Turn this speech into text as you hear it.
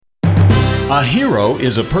A hero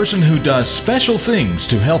is a person who does special things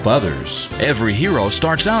to help others. Every hero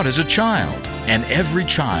starts out as a child, and every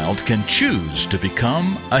child can choose to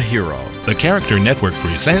become a hero. The Character Network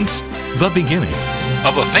presents The Beginning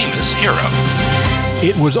of a Famous Hero.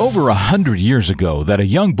 It was over 100 years ago that a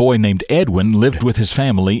young boy named Edwin lived with his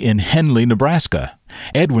family in Henley, Nebraska.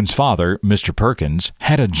 Edwin's father, Mr. Perkins,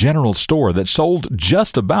 had a general store that sold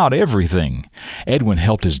just about everything. Edwin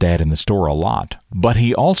helped his dad in the store a lot, but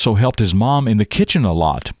he also helped his mom in the kitchen a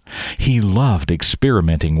lot. He loved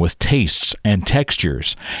experimenting with tastes and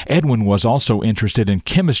textures. Edwin was also interested in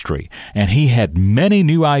chemistry, and he had many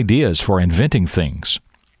new ideas for inventing things.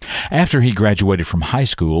 After he graduated from high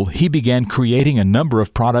school, he began creating a number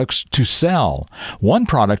of products to sell. One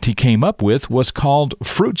product he came up with was called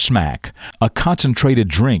Fruit Smack, a concentrated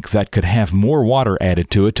drink that could have more water added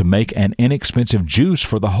to it to make an inexpensive juice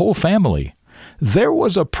for the whole family. There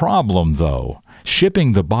was a problem, though.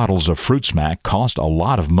 Shipping the bottles of Fruit Smack cost a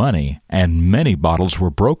lot of money, and many bottles were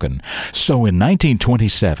broken. So in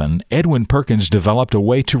 1927, Edwin Perkins developed a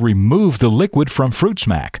way to remove the liquid from Fruit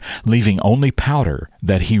Smack, leaving only powder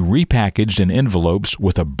that he repackaged in envelopes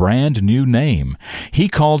with a brand new name. He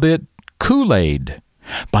called it Kool-Aid.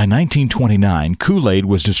 By 1929, Kool-Aid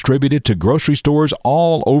was distributed to grocery stores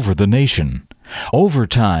all over the nation. Over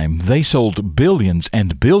time, they sold billions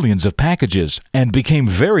and billions of packages and became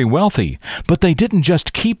very wealthy. But they didn't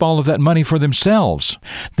just keep all of that money for themselves.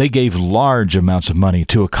 They gave large amounts of money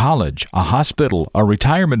to a college, a hospital, a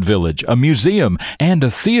retirement village, a museum, and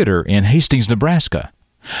a theater in Hastings, Nebraska.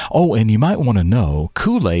 Oh, and you might want to know,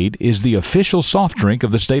 Kool-Aid is the official soft drink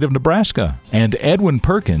of the state of Nebraska. And Edwin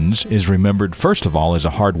Perkins is remembered first of all as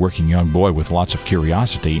a hard-working young boy with lots of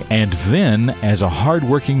curiosity, and then as a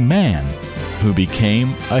hard-working man who became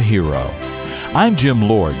a hero. I'm Jim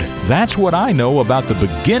Lord. That's what I know about the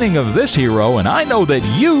beginning of this hero, and I know that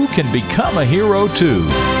you can become a hero too.